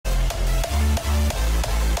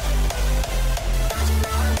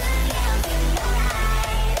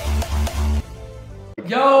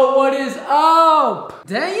Yo, what is up?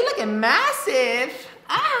 Dang, you looking massive.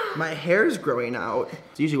 Ah. My hair's growing out. I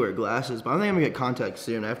usually wear glasses, but I think I'm gonna get contacts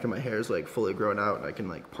soon after my hair's like fully grown out and I can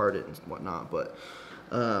like part it and whatnot. But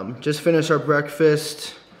just finished our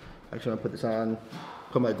breakfast. Actually, I'm gonna put this on,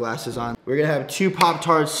 put my glasses on. We're gonna have 2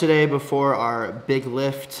 Pop-Tarts today before our big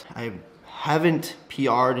lift. I haven't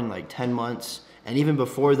PR'd in like 10 months. And even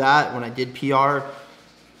before that, when I did PR,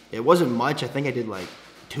 it wasn't much. I think I did like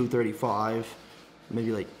 235,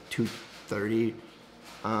 maybe like 230.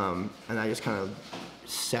 And I just kind of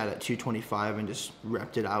sat at 225 and just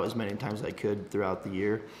repped it out as many times as I could throughout the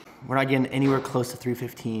year. We're not getting anywhere close to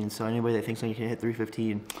 315, so anybody that thinks I can hit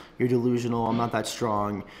 315, you're delusional. I'm not that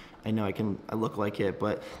strong. I know I look like it,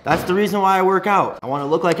 but that's the reason why I work out. I want to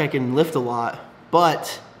look like I can lift a lot,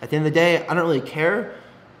 but at the end of the day, I don't really care.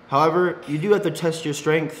 However, you do have to test your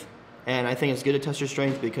strength, and I think it's good to test your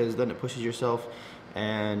strength because then it pushes yourself,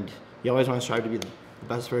 and you always want to strive to be the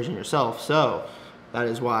best version of yourself. So that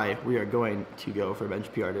is why we are going to go for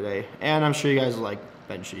bench PR today. And I'm sure you guys like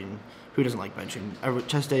benching. Who doesn't like benching?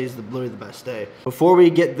 Chest day is literally the best day. Before we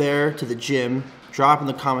get there to the gym, drop in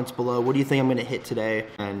the comments below, what do you think I'm gonna hit today?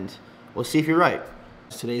 And we'll see if you're right.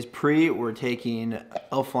 Today's pre, we're taking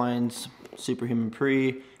Elfline's Superhuman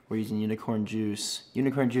Pre. We're using unicorn juice.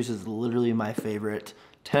 Unicorn juice is literally my favorite.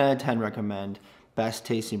 10 out of 10 recommend. Best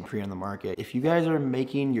tasting pre on the market. If you guys are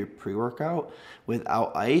making your pre-workout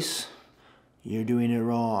without ice, you're doing it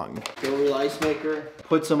wrong. Go over the ice maker,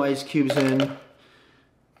 put some ice cubes in.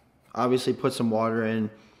 Obviously put some water in.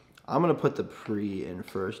 I'm gonna put the pre in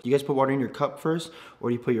first. You guys put water in your cup first, or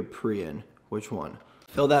do you put your pre in? Which one?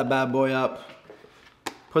 Fill that bad boy up.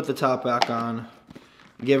 Put the top back on.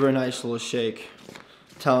 Give her a nice little shake.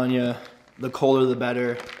 Telling you, the colder the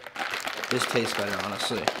better. This tastes better,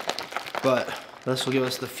 honestly. But this will give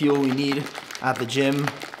us the fuel we need at the gym.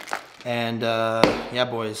 And yeah,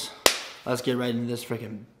 boys, let's get right into this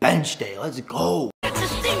freaking bench day. Let's go. It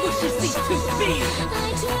distinguishes these two speeds.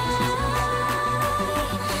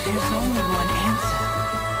 There's only one answer.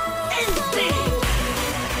 Instinct.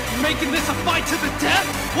 Making this a fight to the death?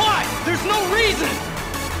 Why? There's no reason.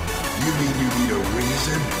 You mean you need a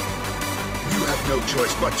reason? You have no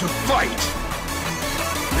choice but to fight!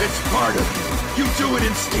 It's part of you. You do it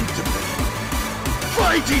instinctively.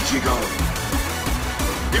 Fight, Ichigo!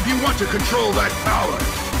 If you want to control that power,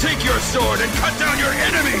 take your sword and cut down your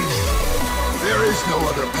enemies! There is no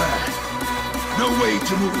other path. No way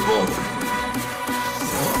to move forward.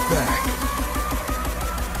 Or back.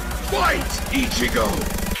 Fight,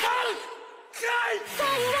 Ichigo!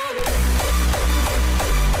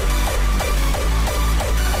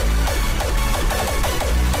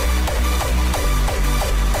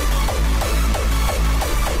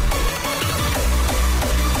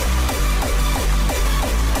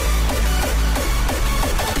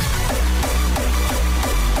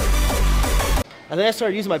 And then I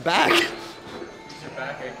started using my back. Is your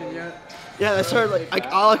back aching yet? Yeah, I started like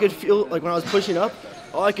all I could feel like when I was pushing up,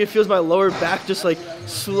 all I could feel is my lower back just like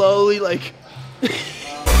slowly like.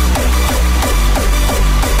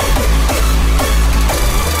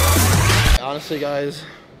 Honestly, guys,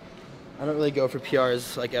 I don't really go for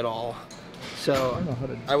PRs like at all. So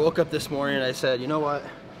I woke up this morning and I said, you know what?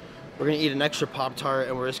 We're gonna eat an extra Pop-Tart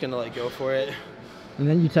and we're just gonna like go for it. And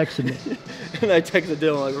then you texted me. And I texted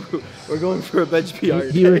Dylan like, we're going for a bench PR.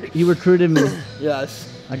 He recruited me. Yes.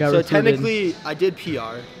 I got so recruited. Technically, I did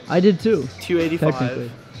PR. I did too. 285.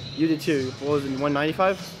 You did too. What was it,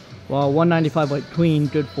 195? Well, 195 like clean,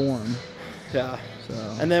 good form. Yeah.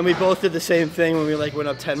 So. And then we both did the same thing when we like went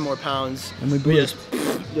up 10 more pounds. And we just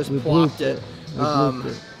plopped it.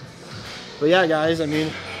 But yeah, guys, I mean,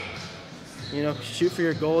 you know, shoot for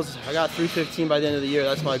your goals. I got 315 by the end of the year.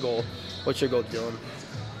 That's my goal. What's your goal, Dylan?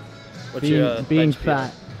 What's being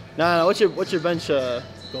fat. No. What's your bench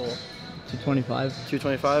goal? 225.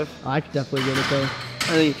 225? I could definitely get it though.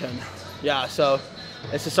 I think you can. Yeah. So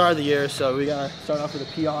it's the start of the year, so we gotta start off with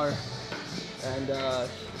a PR, and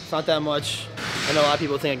it's not that much. I know a lot of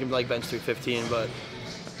people think I can like bench 315, but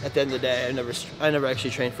at the end of the day, I never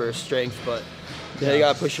actually trained for strength, but yeah, you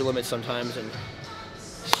gotta push your limits sometimes and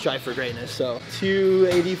strive for greatness. So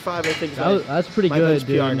 285, I think. That's pretty my good, bench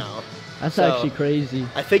dude. PR now. That's So, actually crazy.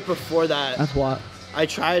 I think before that, That's what. I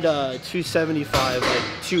tried 275 like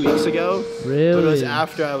 2 weeks ago. Really? But it was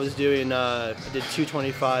after I was doing, I did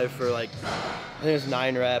 225 for like, I think it was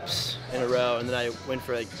 9 reps in a row, and then I went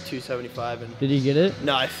for like 275. And Did you get it?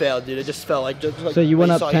 no, I failed, dude. It just felt like So you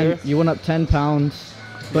went up 10. Here. You went up 10 pounds,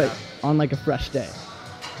 but on like a fresh day.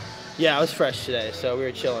 Yeah, I was fresh today, so we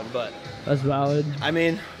were chilling. But That's valid. I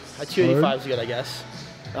mean, a 285 is good, I guess.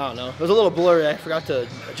 I don't know. It was a little blurry. I forgot to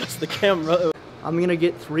adjust the camera. I'm gonna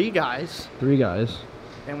get 3 guys. 3 guys.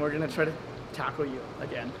 And we're gonna try to tackle you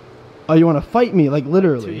again. Oh, you want to fight me? Like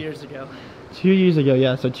literally? 2 years ago. 2 years ago,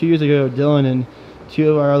 yeah. So 2 years ago, Dylan and 2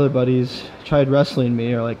 of our other buddies tried wrestling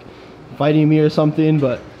me or like fighting me or something,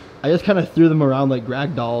 but I just kind of threw them around like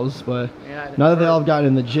rag dolls. But Yeah, now that they all have gotten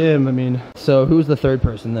in the gym, I mean, so who's the 3rd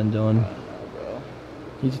person then, Dylan?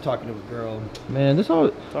 He's talking to a girl. Man, this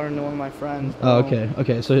all. Talking to one of my friends. Oh, okay,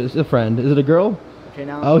 okay. So it's a friend. Is it a girl? Okay,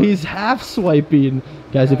 now. Oh, he's half swiping,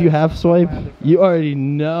 guys. If you half swipe, you already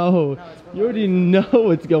know. You already know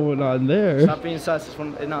what's going on there. Stop being sus. It's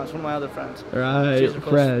one of my other friends. Right, She's a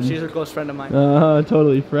friend. She's a close friend of mine.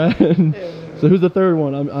 Totally friend. So who's the 3rd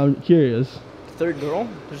one? I'm curious. 3rd girl?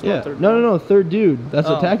 There's Yeah. no 3rd No, girl. no, no. 3rd dude. That's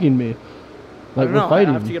attacking me. I Like don't we're know. fighting.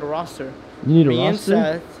 I have to get a roster. You need a Me and roster.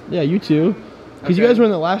 Seth. Yeah, you two. Because you Okay. guys were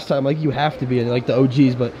in the last time. Like you have to be in like the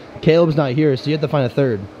OGs, but Caleb's not here, so you have to find a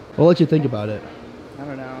 3rd. We'll let you think about it. I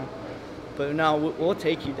don't know. But no, we'll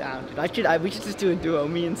take you down, dude. We should just do a duo,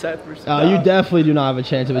 me and Seth versus. You definitely do not have a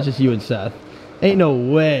chance if it's just you and Seth. Ain't no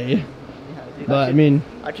way. Yeah, dude, But I mean,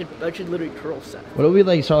 I should literally curl Seth. what if we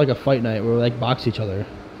like start like a fight night where we like box each other?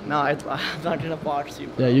 No, I'm not gonna box you.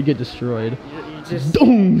 Bro. Yeah, you get destroyed. You just.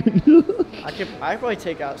 Dong! I'd probably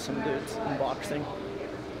take out some dudes in boxing.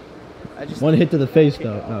 I just. One hit to the face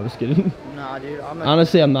though. No, I'm just kidding. Nah, dude.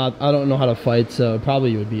 Honestly, I'm not. I don't know how to fight, so probably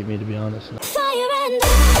you would beat me to be honest.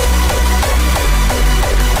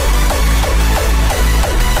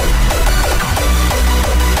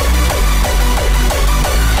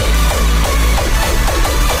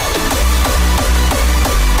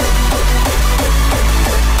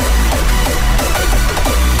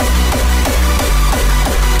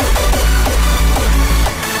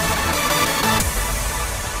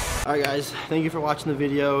 Alright guys, thank you for watching the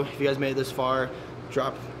video. If you guys made it this far,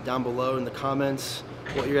 drop down below in the comments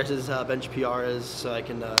what your guys' bench PR is so I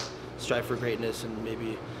can strive for greatness and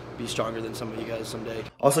maybe be stronger than some of you guys someday.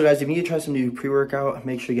 Also guys, if you need to try some new pre-workout,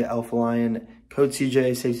 make sure you get Alpha Lion. Code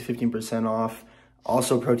CJ saves you 15% off.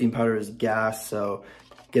 Also protein powder is gas, so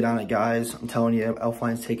get on it guys. I'm telling you, Alpha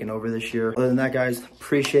Lion's taking over this year. Other than that guys,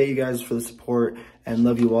 appreciate you guys for the support and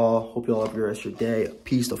love you all. Hope you all have a good rest of your day.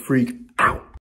 Peace, the freak.